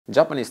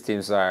Japanese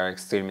teams are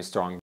extremely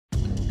strong.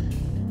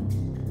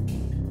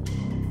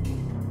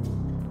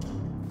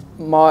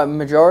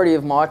 Majority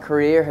of my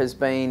career has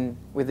been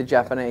with the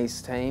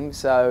Japanese team,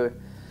 so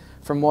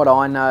from what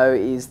I know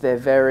is they're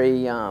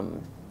very,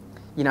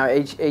 you know,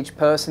 each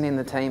person in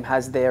the team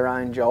has their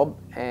own job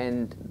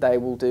and they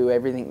will do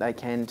everything they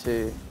can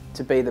to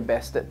be the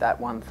best at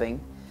that one thing.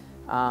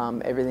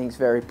 Everything's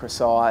very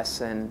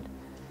precise and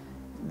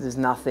there's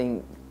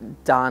nothing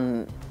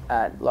done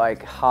at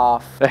like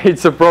half.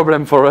 It's a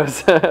problem for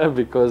us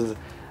because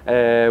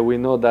we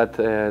know that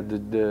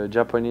the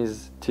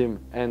Japanese team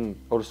and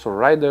also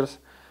riders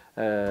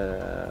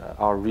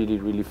are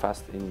really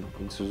fast in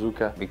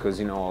Suzuka. Because,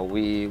 you know,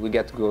 we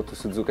get to go to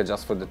Suzuka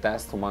just for the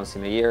test once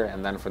in a year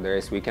and then for the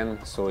race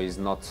weekend, so it's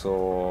not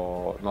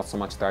so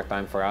much start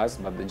time for us.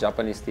 But the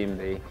Japanese team,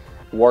 they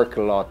work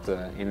a lot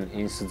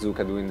in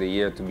Suzuka during the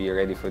year to be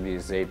ready for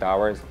these 8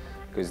 hours,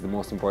 because it's the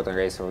most important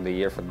race of the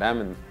year for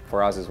them and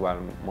for us as well,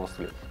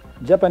 mostly.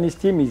 Japanese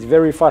team is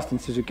very fast in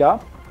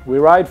Suzuka. We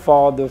ride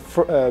for the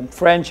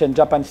French and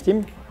Japanese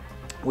team.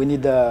 We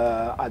need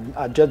to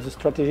adjust the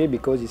strategy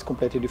because it's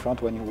completely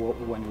different when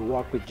you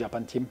work with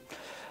Japan team.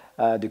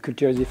 The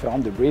culture is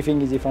different, the briefing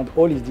is different,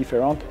 all is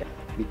different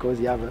because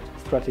you have a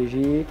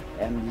strategy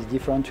and it's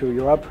different to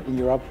Europe. In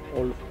Europe,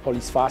 all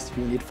is fast.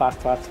 You need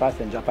fast.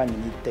 In Japan, you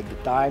need to take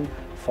the time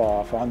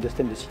for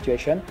understand the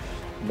situation.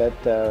 But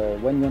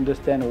when you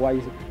understand why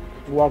you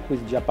work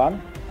with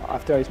Japan,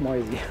 after it's more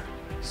easy.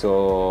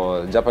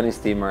 So Japanese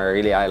team are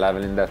really high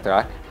level in that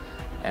track,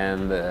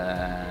 and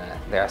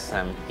there are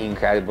some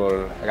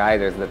incredible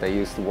riders that I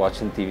used to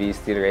watch on TV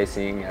still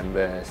racing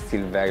and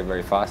still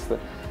very fast.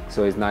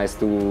 So it's nice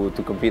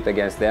to compete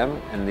against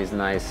them, and it's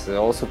nice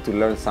also to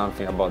learn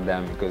something about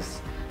them,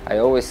 because I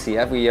always see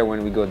every year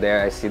when we go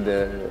there, I see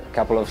the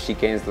couple of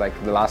chicanes like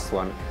the last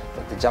one,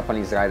 but the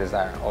Japanese riders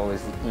are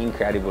always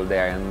incredible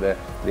there, and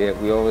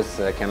we always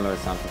can learn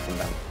something from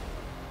them.